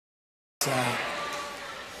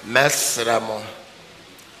Mesramo.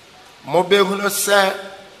 Mobehuno se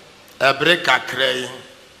ebreka krei.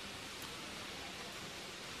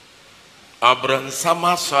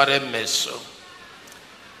 Abronsama sore meso.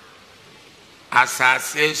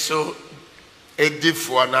 Asase so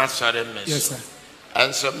edifo na sore meso. Yes, sir.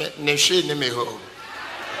 And so me neshi ni me ho.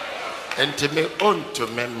 Enti me onto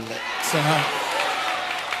memme. Sir.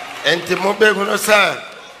 Enti mobehuno se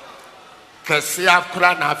kasi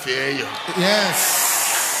akura na afeyo. Yes.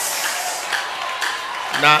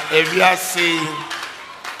 Na eviase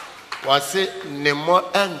wase nemo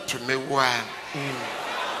entume wa.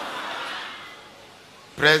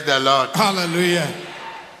 Praise the Lord. Hallelujah.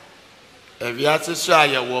 Eviase so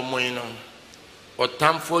aye wo mo ino.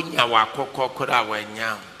 Otamfo nya wa kokokora wa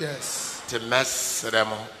nya. Yes. To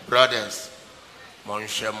mesremo brothers.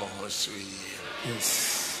 Monhwe mo hosuyi.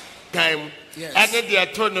 Yes. Time. Yes. Any the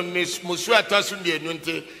autonomy musu atosu de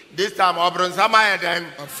nunti. This time Obronsam aye dem.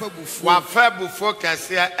 Wa fabu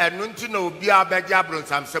focus ya enunti na obi abeja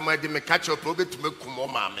Obronsam se mo de me catch up obetume kumo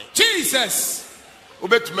maame. Jesus.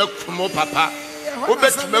 Obetume kumo papa.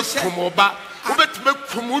 Obetume kumo ba. Obetume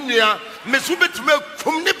kumo nua. Mesu obetume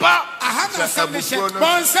kum nipa. I have a submission.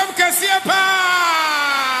 Bonsam kasia pa.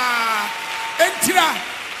 Entira.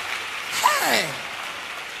 Hey.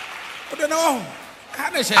 Odo na wo.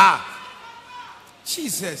 Ah.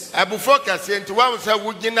 Jesus. Abu focus into one say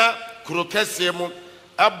wugina krokese mu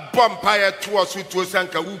abompa ya to osu to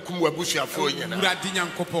sanka wukum wabusuafo nyina. Uradi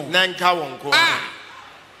nyankopon. Na nka wonko.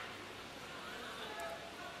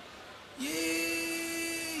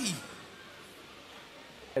 Yay.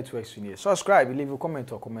 Subscribe, leave a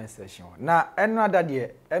comment or comment section. Now, another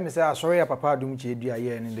day, I say sorry papa dum che dua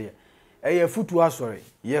ye ni de. Eh futu sorry.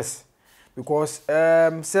 Yes. Because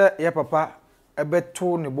say your papa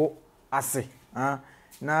ebeto ne bo ase.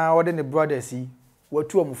 Now what the brothers see what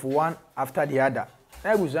two of for one after the other.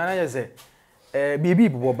 I was say baby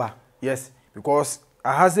boba. Yes, because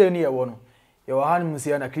I has any one. Your hand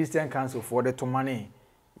musia na Christian Council for the to money.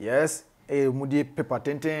 Yes, mudi paper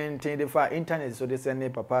ten the far internet so they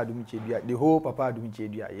send papa do the whole papa do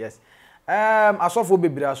yes. I saw for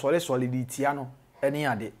baby solidity ano any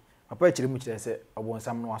ade. Papa chiri mu chire say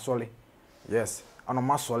obonsam no asole. Yes, ano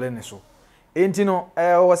ma sole ne so. Enti no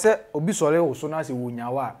wo se obi sole wo so na se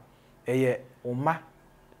wonyawa eye oma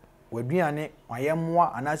waduane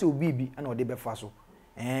wayemmoa anase obibi ana ode befa so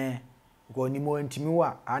go ni mo ntimi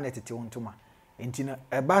wa ana tete wontoma enti no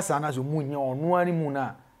eba sa na so munye ono ani mu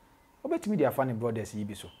na obetimi dia fa ne brothers yi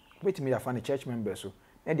bi so obetimi dia fa ne church members so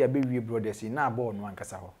na dia be wie brothers yi na aba ono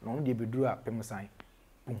ankasa ho no no dia beduru a pemusan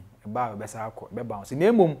boom eba be sa akọ be bounce na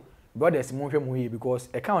emom brothers mo hwe mo yi because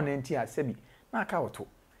e ka ono enti a sebi na aka woto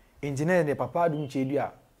engineer ne papa dum chedu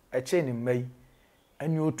a eche ne mai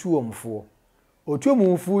ani otu omfo otu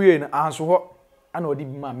omfu ye na anso ho ana odi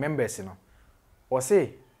bi ma members no o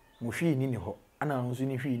se mo hwi ni ho ana nso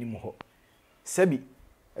ni hwi ni mo ho sabi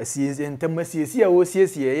asiye ntem asiye a wo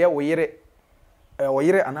siesie ye wo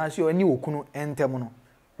yere anase ani okunu entem no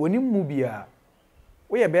oni mu bia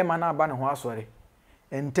wo ye be ma na aba ne ho asore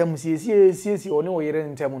entem siesie oni wo yere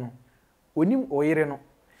entem no oni wo yere no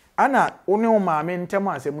ana oni o maame ntem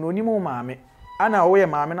asem no oni mu maame ana wo ye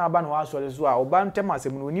maame na aba no asore so a oba ntem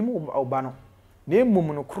asem no oni mu oba no na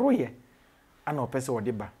emum no kroye ana opese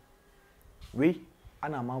ode ba we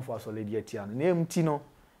ana manfo asole dia tia no na emti no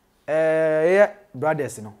ye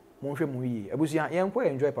brothers no monhwe mu yi abusia yenko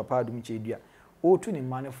enjoy papa dum chedua o tu ni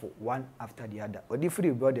money for one after the other odi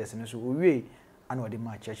free brothers no so owie ana ode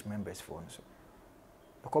ma church members for no so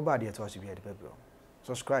akoba dia to so be the people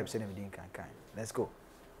subscribe send me link kan let's go.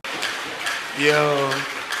 Yo,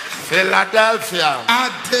 Philadelphia.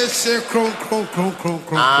 Adese kron.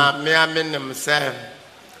 Me aminim say,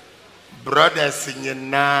 brothers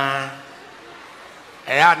nyina.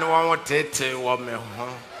 Eya no won tete wo me ho.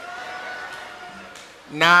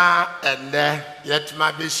 Na ende yet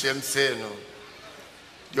ma be shem say no.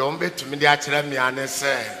 Yo mbetumi de akere me ane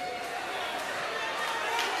say.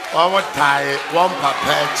 Won tie one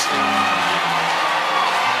papa.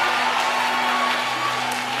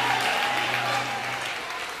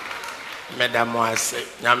 Madam was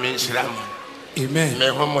Yamin Shram. Amen. Me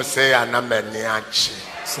homo say a number niachi.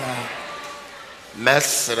 Sir.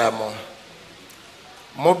 Mesramo.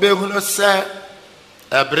 Mobehuno se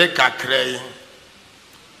ebreka krei.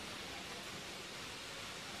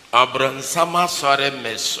 Abronsama sore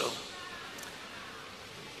meso.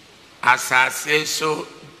 Asase so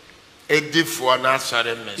edifo na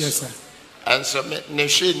sore meso. Yes, sir. And so me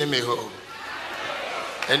neshi ni me ho.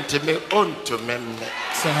 Enti me onto memme.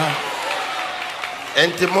 Sir.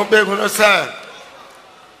 Enti mobehuno se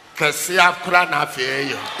Kasia kura na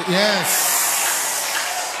afeyo. Yes.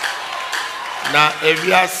 Na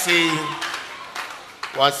evia say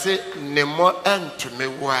was it nemo to me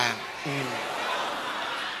one.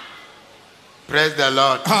 Praise the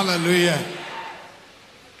Lord. Hallelujah.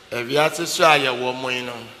 Evia say so aya wo mo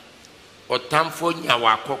ino. Otamfo nya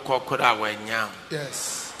wa kokokora wanya.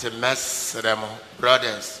 Yes. To mess them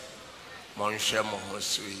brothers. Monshe mo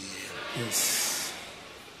hosuye. Yes.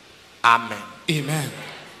 Amen. Amen.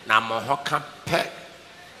 Na mo hoka pe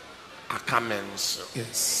akamenso.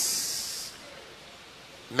 Yes.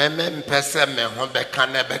 Meme mpese me ho beka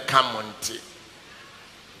na beka monti.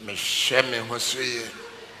 Me hwe me ho soye.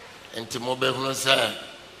 Enti mo be hunu say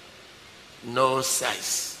no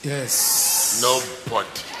size. Yes. No body.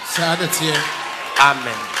 Sadati.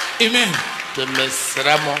 Amen. Amen. Te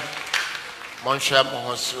mesramo mon hwe mo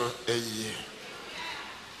ho so eyi.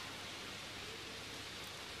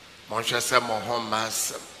 Mon hwe se mo ho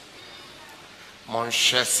mas. Mon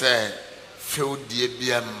hwe se feudie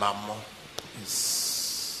bia mamo.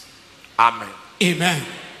 Yes. Amen. Amen.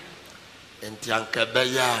 And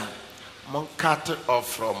Yankabeya, mon cut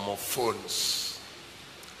off from my phones.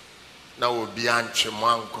 Now will be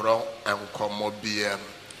Anchimankro and Comobiem.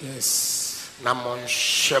 Yes. Namon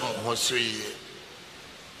Shem Hosuye.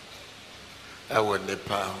 I will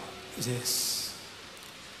Nepal. Yes.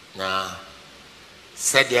 Now,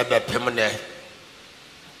 said the other permanent.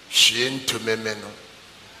 She into Memeno.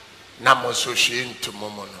 Namoso she into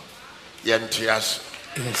Momono. Yantias.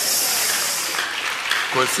 Yes.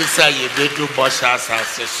 Kosisa yebedu bosha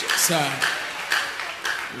asase Sir.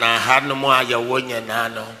 na hanumu ayawo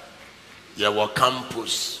nyenano yewo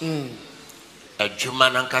campus adwuma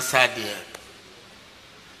nankasa de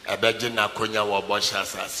ebeje na konya wo bosha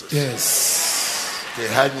asase. Yes. Te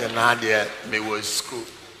hanyana de me was school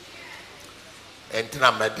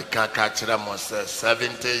entra medical kachira mo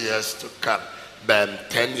 70 years to come,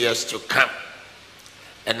 10 years to come.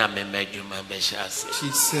 And I'm a medjuma beshas.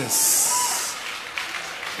 Jesus.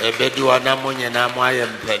 Ebedu anamunye na mwaye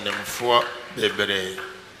mpenimfo bebre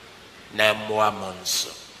na mwa monso.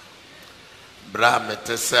 Bra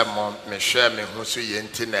metese mo mehwe me ho so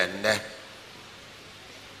yenti na enne.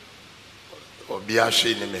 Obi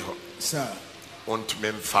ahwe ni me ho. Sir.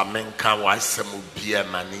 Ontumi mfa menka wasem obi e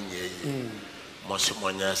mane nyeye. Mo so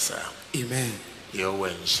monyasa. Amen. Yo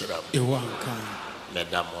wenshira. Ewanka.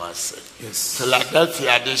 Madam was yes.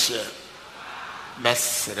 Philadelphia this year.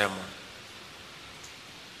 Mesrem.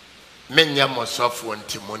 Menya mosofo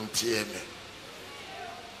ntimontie me.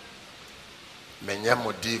 Menya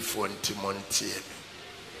modifo ntimontie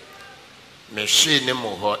me. Me hwe ne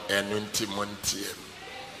mo ho enu ntimontie me.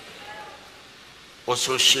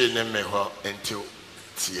 Oso hwe ne me ho enti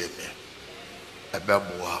tie me.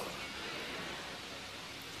 Ebeboa.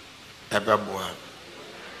 Ebeboa.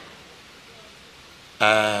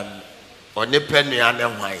 Onipa nuane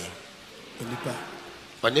hwan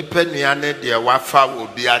onipa nuane de wafa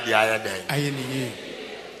obi ade ayadan ayeniye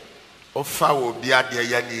ofa obi ade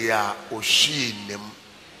yani ya ohwi nim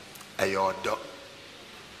ayodo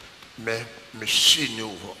me hwi ni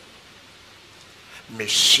wo me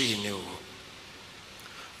hwi ni wo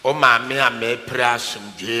o ma me a me pra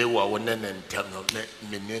asomdwe wo wona ntam no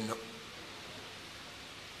me nino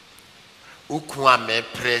uku a me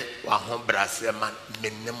pre wa ho brase man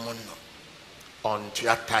menim no on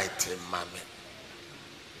tua title mame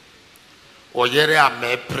oyere a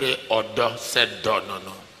me pre odo se do no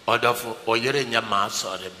odofo oyere nya ma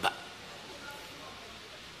sore ba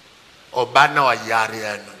oba na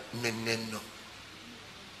oyare no menino.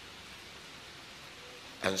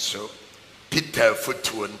 And so Peter for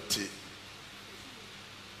 20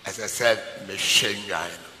 as I said me hwenyan.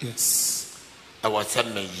 Yes. I was a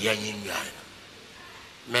me yanyin.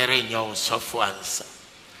 Mary nyo sofo ansa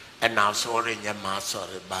and now sorry nya ma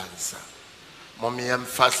sorry bansa mommy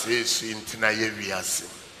emphasis intina ye wiase.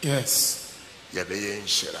 Yes. Ye be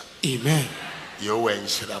yenshira. Amen. Yo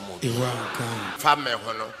wenshira mo Ewanka. fa me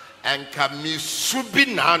ho no enka mi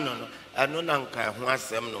subi na no no eno na nka ho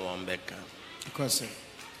asem no won beka Because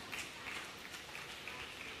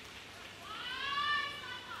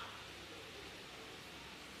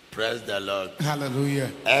praise the Lord.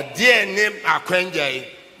 hallelujah. A dear name akwenjai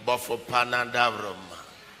but for Panada Roma.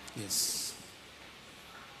 Yes.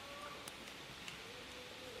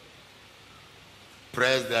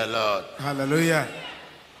 Praise the Lord. Hallelujah.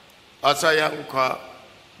 Also yanko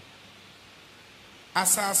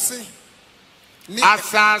Asase.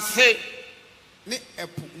 asase Ni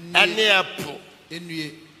epu. ene apo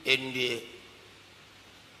Enue. endie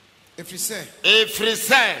Efrise.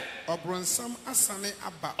 efrise Obronsam asane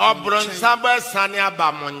aba. obronsaba sane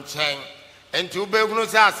aba mo nchen enti ubehunu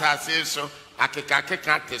sa asase so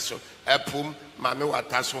akeka te so epum mame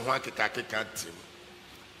wata so ho akeka tem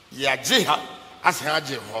ya jiha asa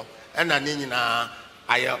je ho ena ne nyina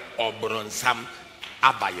aye obronsam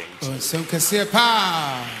abayenti onsam kese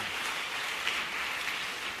pa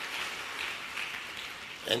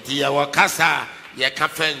enti ya wakasa ye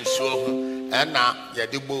kafa nsuo ho ena ye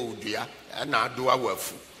de bo udua ena Duah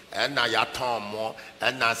wafu ena ya tomo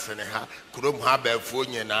ena sene ha kurom ha bafuo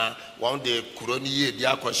nyina won de kuro ni ye di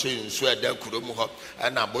akɔhye nsuo eda kurom ho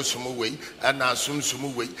ena bosom wei ena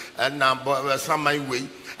sumsum wei ena saman wei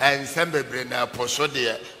ensem bebre na poso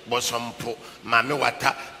de bosompo mame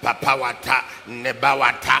wata papa wata neba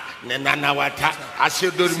wata ne nana wata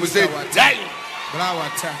ahyedori mu se dai bra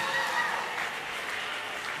wata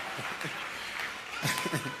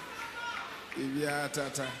ibia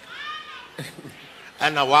tata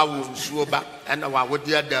ana wawo nsuo ba ana wawo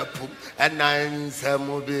de adapu ana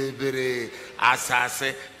nsam bebere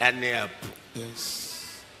asase ene apu yes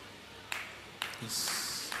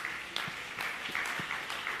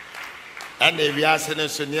ana wiase ne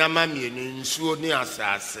so niama mienu nsuo ni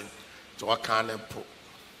asase to kan ne po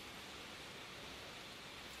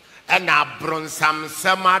ana bronsam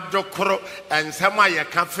sama dokoro ensama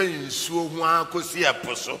yaka fa nsuo ho akosi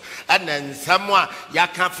eposo ana ensama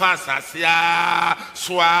yaka fa asase a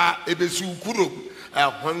soa ebesu kuro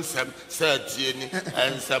ehonsam satieni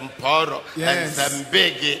ensam poro ensam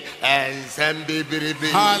bege ensam beberebe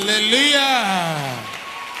hallelujah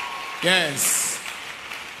yes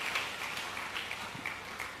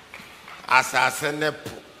asase ne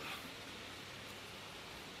po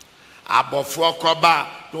abofo koba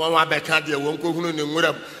no wa beka de won ko hunu ne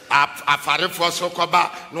nwuram afarefo so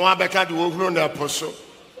koba no wa beka de wo hunu na poso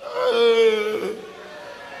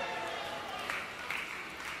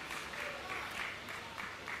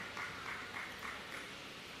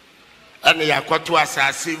ane yakoto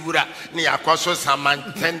asase wura ne yakoso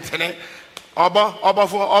samantentene obo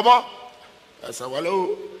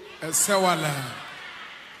esawala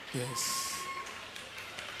yes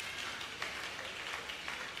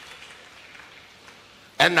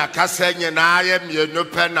ena kasa nyina aye mienu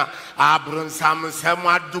pena abronsam sam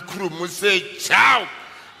adukuru mu se chao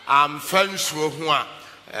amfansuo ho a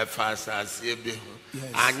efa asase be ho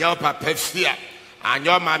anya papa fia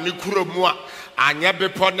anya mami kuro mu a anya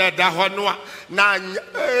bepo na da ho no a na anya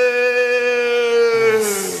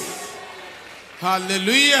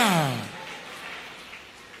hallelujah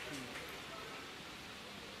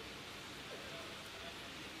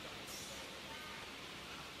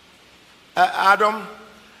Adom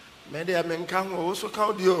mede amenka ho so ka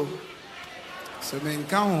odi so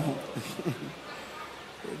menka ho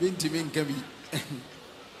binti menka bi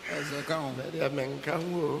so ka ho mede amenka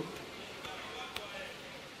ho.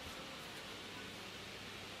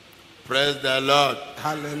 Praise the Lord.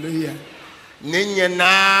 Hallelujah.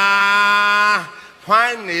 Ninyana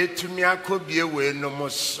why ne tumi akobie we no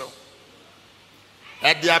moso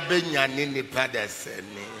e dia benya ne nipa da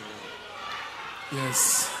sene.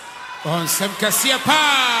 Yes. On sem kasia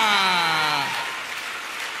pa.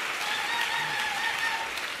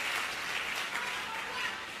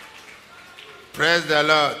 Praise the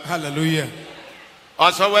Lord. Hallelujah.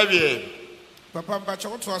 Also we Papa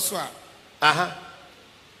mbacho to aso a. aha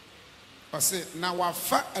Ose na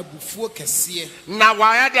wafa abufuo kese. na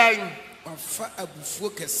waya dan Wafa abufuo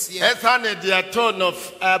kese. esa ne the tone of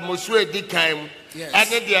musu edikan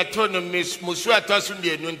ene the tone of musu atosu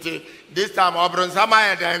de enunte this time obronsam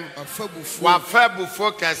aye dan wafa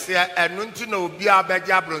abufuo kese enunte na obi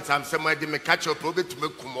abeja obronsam sem ade me catch up obetume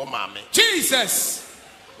kumo mame Jesus.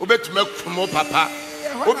 obetume kumo papa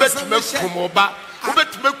obetume kumo ba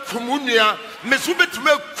obetume kumo nua mesu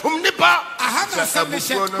obetume kum nipa Ahana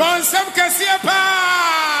submission. On sem kasia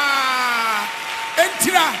pa.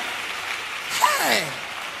 Entira. Hey.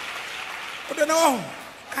 Odo no.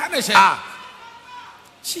 Ahana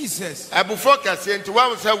Jesus. Abufuo kese nti wa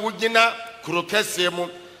nsa wugina kuro kese mu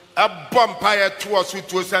abom pa ye to oso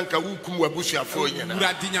to sanka wukum wabusuafo nyina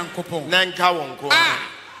Uradi nyankopon. na nka wonko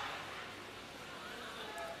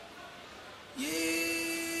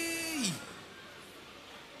Yay.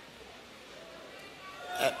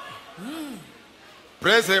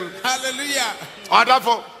 praise him. Hallelujah.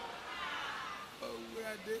 Odafo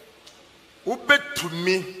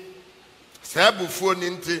ubetumi sa abufuo ni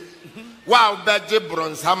nti wa obaje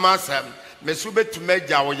bronsam asem mesu betume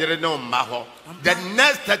gya wo yere ne omma ho the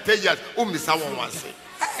next 30 years umisa won wase.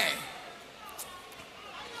 Hey.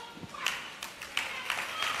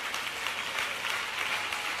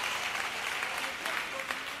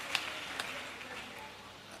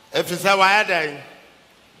 Efisa wa ya dan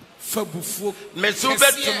Fabufu.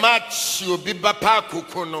 Mesube too much you be bapa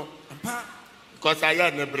kukuno. Because I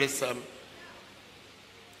am a brisam.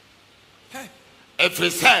 If we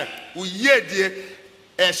say, we ye dear,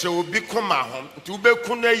 as you will become a home, to be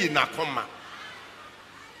kuna in a coma.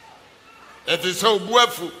 If it's so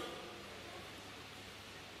woeful,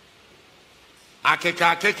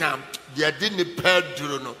 Akeka, they didn't pay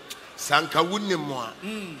Juno, Sanka Winnemore.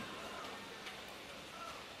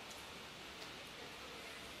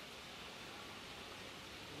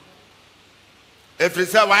 If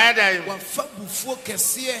it's a wide eye,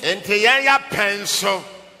 and the yaya pencil,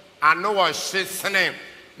 I know what she's name,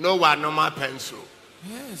 no one no more pencil.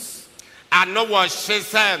 Yes. I know what she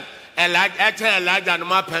said, Elijah no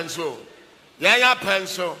more pencil. Yaya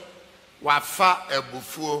pencil, wafa a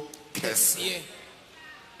buffo. Kessie.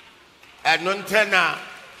 And Nontena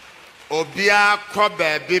Obia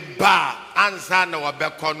Kobe be bar, answer no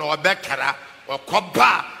Becon or Beckera or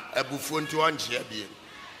Coba a buffon to one champion.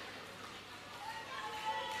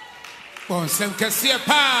 Bon, sem Kessie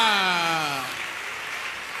pa.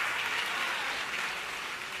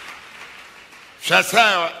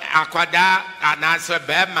 Shasa Aquada and answer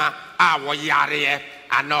Bema, our yare,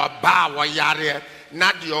 and no bar or yare,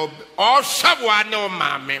 not your all someone no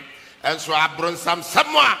mammy. And so I brought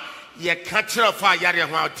someone ye catch a fire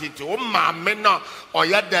yard to mammy no or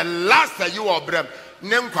yet the last that you are brem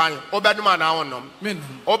name crying Obedman aonum Men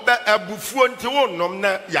Obe a buffon to one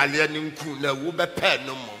na yalian kuna will be pen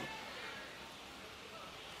no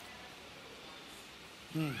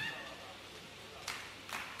more.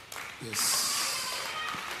 yes.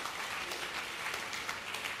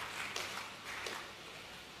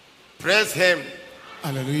 Praise him.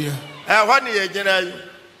 Hallelujah. When you general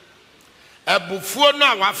a buffon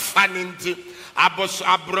now was fanning abos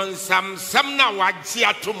abron some now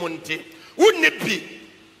wajia to munti wouldn't it be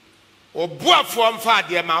or boa form for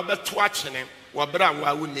the amount of watching him or brown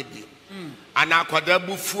why wouldn't it be and I could have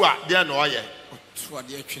bufua then or yeah What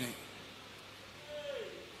the action?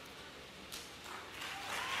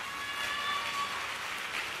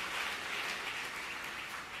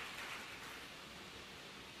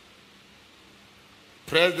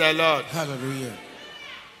 praise the Lord. Hallelujah.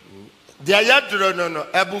 The ayatro no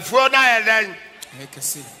a bufua na then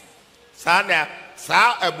Kessie. Sana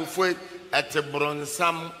sa a buffet at the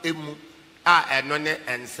bronsam emu and none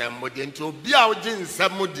and somebody into be out in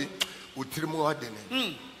somebody with 3 more than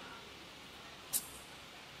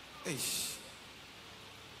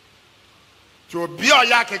to be a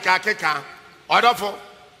yakeka order for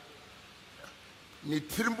ni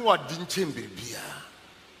 3 more didn't be.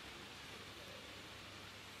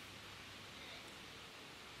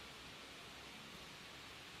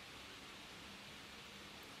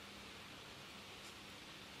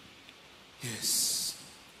 Yes.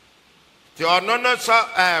 The honor so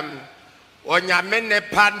on your mene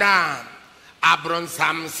pana abron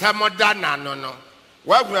sam samodana no.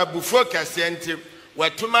 What we have before Cassienti, where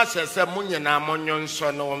too much as a munion amonion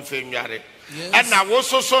son on Femiare. And now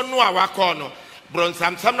also so no our corner.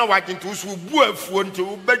 Bronsam Samna Whiting to who want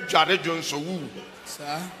to bed Jarry Jones.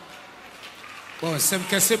 Sir. Bon, sem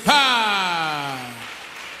Kessie pa.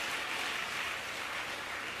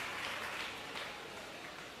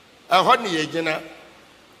 A honey agena.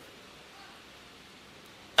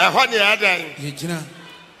 A honey adan. Yejina.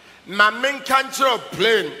 My main country of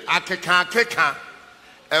plane, Akeka,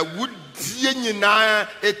 a wood dinina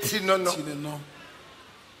etino. No.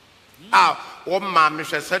 Ah, oh, mammy,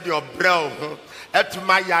 she said your brow, at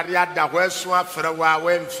my yard, where swap for a while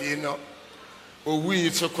when fino. Oh, we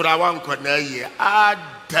so could I want corner.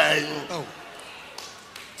 Ah, dang. Oh.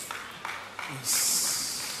 Yes.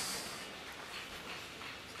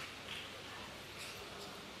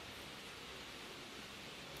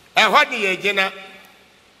 A honey agena.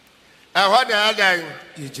 A honey adan.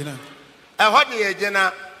 Yejina. A honey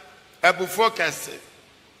agena. A bufocus.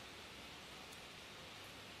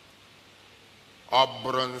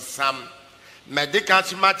 Obronsam. Medical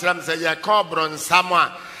matram say ya cobron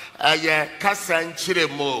someone. A ye casan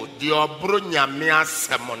chiremo. The obrunya mea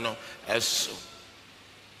semono. Eso.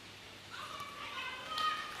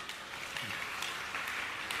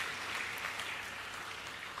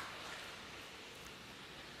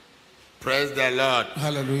 Praise the Lord.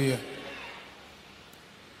 Hallelujah.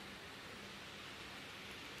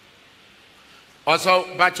 Also,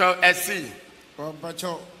 Bacho SC. Oh,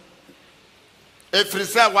 Bacho. If you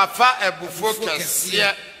say wafa a bufocus,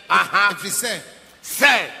 yeah, aha. If you say,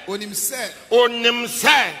 onim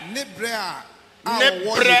say, nebrea,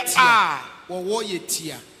 or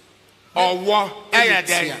yetia, or war,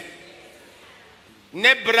 ayadaya.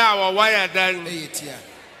 Nebra or wire than yetia.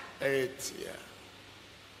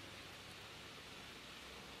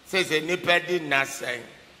 Says a nipper na saying.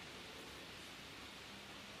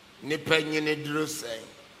 Nipper nyine dro saying.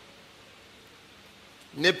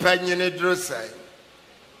 Nipper nyine dro saying.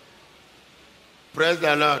 Praise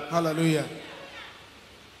the Lord. Hallelujah.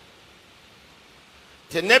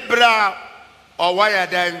 Tenebra or wire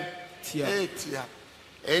then. Tia. Tia.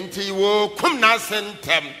 Enti wo kum na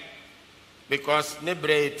sentem. Because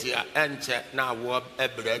nebre tia enche na wo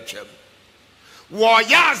ebrechem. Wo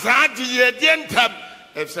ya za di yentem.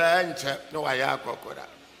 If say enche no wa ya kokora.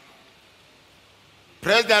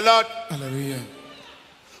 Praise the Lord. Hallelujah.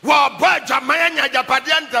 Wo ba jamaya nya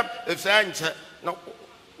japadiantem. If say enche no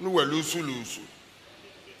wa lusu.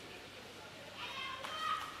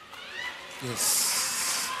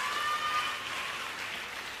 Yes.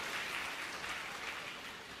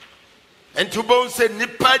 And to both say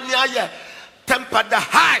Nipanya temper the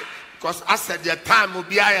high because I said the time will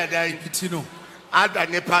be higher than Pitino. Ada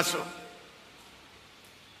Nepaso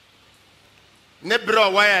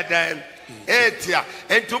Nebro wire than Etia.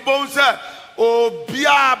 And to both say, oh,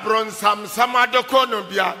 Bia Bronsam, some other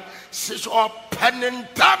Conobia, she's all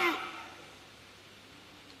penitent.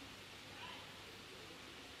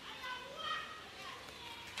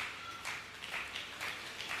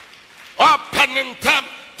 Or penitent.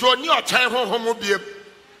 To new child home be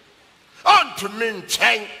on to mean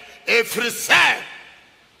chain every say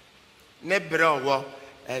nebro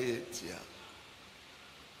etia.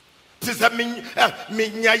 Tis a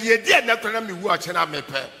minya ye dear not gonna be watching a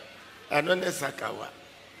mepe and on the Sakawa.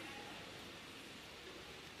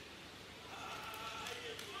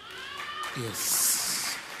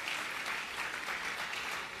 Yes.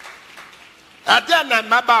 I don't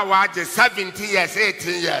know about what 17 years,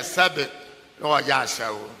 18 years, 7. No,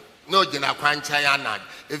 yasha. No, Jina Quanchayana.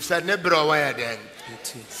 If say nebro wire then,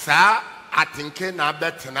 sir, I think na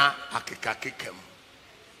betna akikakikem.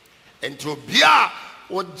 And to bia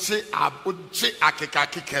would say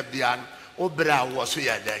akikakikem obra was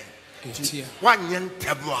here then. 1 year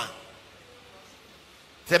temwa.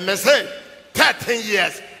 The message 13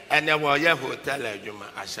 years and there were your hotel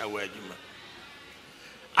Juma, I shall wear Juma.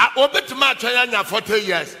 I opened to my China 40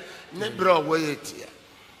 years. Nebro wait here.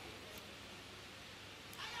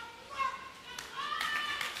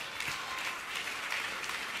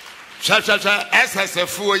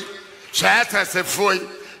 SSFOI,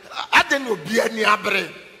 I didn't be any abre.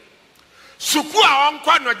 Sukua on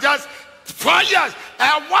corner just 4 years,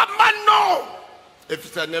 and 1 man no. If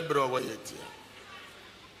it's a nebro way it here.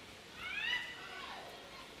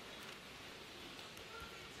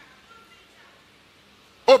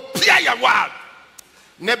 Oh, Pia Wad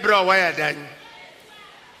Nebro way then.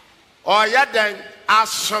 Or yet then,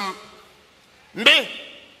 ask some me.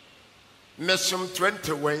 Mesum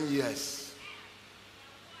 21 years.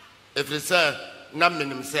 If you say,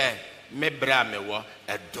 Naminum say, me bra me wa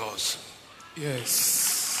a dozen.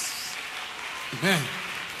 Yes. Amen.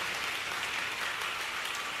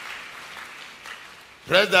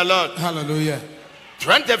 Praise the Lord. Hallelujah.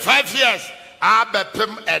 25 years. I be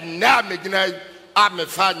pim and now me gnai. I me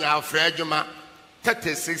find out Fredjuma.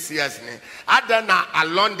 36 years ni. Adana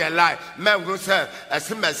along the line. Men who say,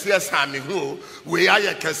 as him as yes, I mean who we are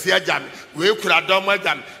a cassia jam. We could have done with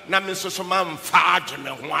them. Namin so man fudge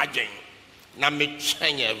me watching. Nami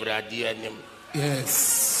change every idea.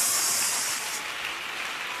 Yes.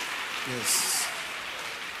 Yes.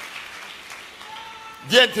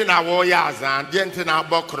 Dientina warriors, dientina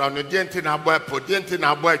bokron, dientina boypo,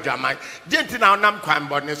 dientina boy jamai, dientina nam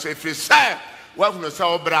kwambon. So if you say, what no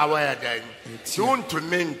so brawa then, soon to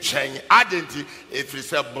mean change, identity if you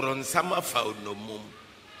say bron summer found no mum.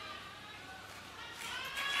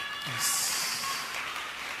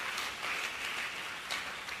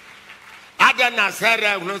 Adana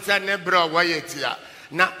Sarah no say nebro wayetia.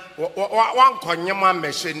 Na one konyama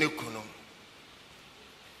machine kuno.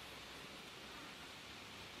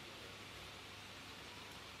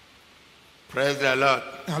 Praise the Lord.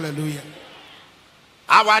 Hallelujah.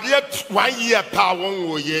 Our dear 1 year power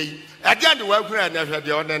won't ye. Again, the work and never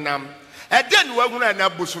the other name. Again, we're going to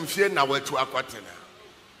have some fear now to a quarter.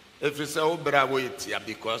 If you say, oh, bravo, it's here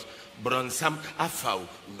because Bronsam I found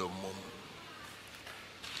no more.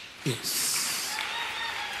 Yes.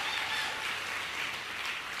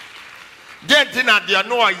 Dentina, dear,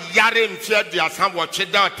 no, Yarin fear, dear, some watch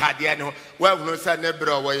it out at the end. Well, no, sir, never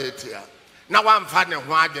away it here. Now I'm finding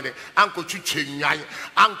Wagner, Uncle Chuchin,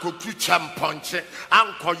 Uncle Chucham Punch,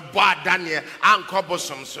 Uncle Badania, Uncle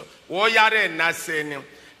Bosom. So, Yare Nassene,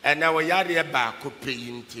 and now Yare back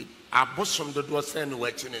paying tea. A bosom that was sent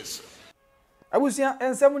wetness. I was here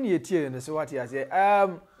and 7 years in the Swati. I say,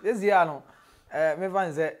 this year, no, me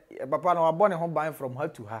find say, Papa, no, I born a home buying from her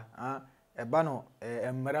to her, eba no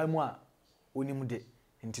mmara mu a onim de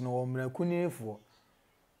nti no mmara kunifo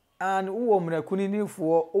and wo mmara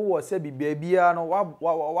kunifo wo se bibia bia no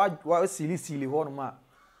wa sili ho no ma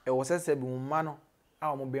wo se bi mma no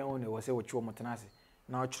a wo bɛn ho ne wo se wo kye wo tenase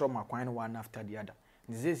na wo kyerɛ makwan no one after the other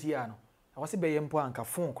nzesi ya no wo se bɛyɛ mpo anka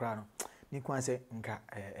phone kra no ni kwan se nka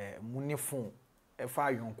muni phone fa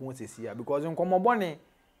ayonko sesi ya because nkomobone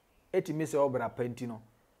etimi se obra panti no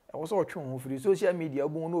wo se wo twe ho free social media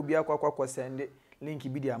obu no obi akwa send link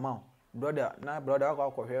bi di amount brother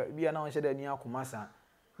akwa hwe bia na won hye da ni akoma sa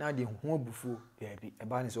na de ho abufuo ya bi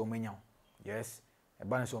eba ne se o manya yes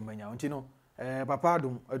eba ne se o manya nti no papa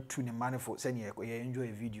Adom atu ne manifo se ne ye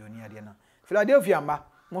enjoy video ni ade na Philadelphia mba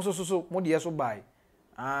mo so mo de so bai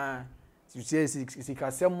you say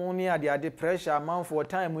sikasem ni ade pressure man for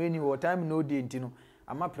time any or time no dey nti no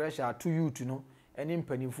ama pressure to you to no any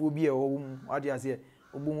mpanifo bi e wo ade ase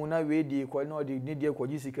obumu na we dey ko na ode ne dey ko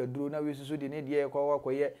ji sikaduro na we susu dey ne dey ko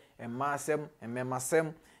wakoye emasem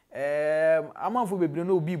ememasem amanfo bebre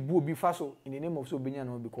na obi bu obi faso in the name of so benya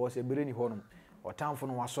no because e bere ni ho no o tamfo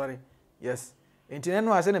no wasori yes nti ne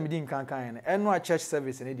no ase na medi nkankan ne eno a church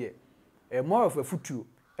service ne dey more of a futu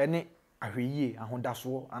ene ahweye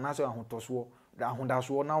ahodaso anaso ahotoso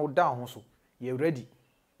ahodaso na oda ho so you ready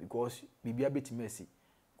because bibia betime asi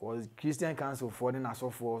because Christian council for na so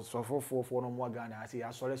for no mo Ghana ase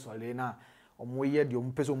asore na omo ye de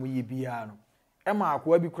omo peso omo ye bia no e ma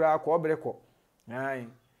akwa bi kura akwa obreko ai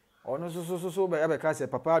ono so be ka se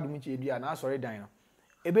papa Adom chi edua na asore dan no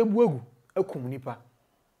ebebu egu akum nipa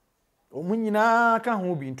omo nyina ka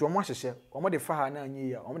ho bi nto omo ahyehye omo de fa ha na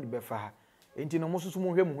anyi ya omo de be fa ha enti no mususu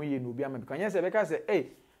mu hwe mu ho ye no obi ama kanya se be ka se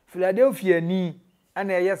Philadelphia ni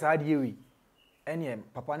ana eye sa ade ewi ene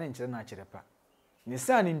papa na nkyere na kyere pa ne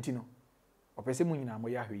sa ne enti no opese mu nyina mo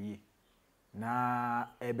ya hwe ye na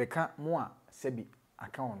ebeka mo a sebi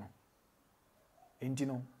aka ono enti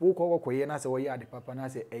no wo ko ye na se wo ye ade papa na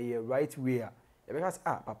se right way a ebeka se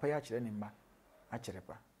papa ya kyere ne mba a kyere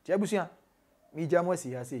pa ti abusia mi jamo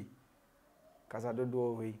si ya se kasa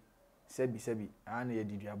dodo we sebi ana ye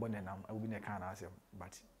didua bone nam obi ne kan na asem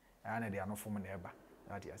but ana de anofom na eba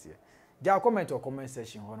that is here ja comment or comment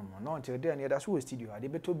section ho no no until then that's who studio ade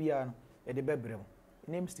beto bia no e de bebrem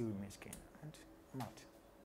name still remains king and I'm out.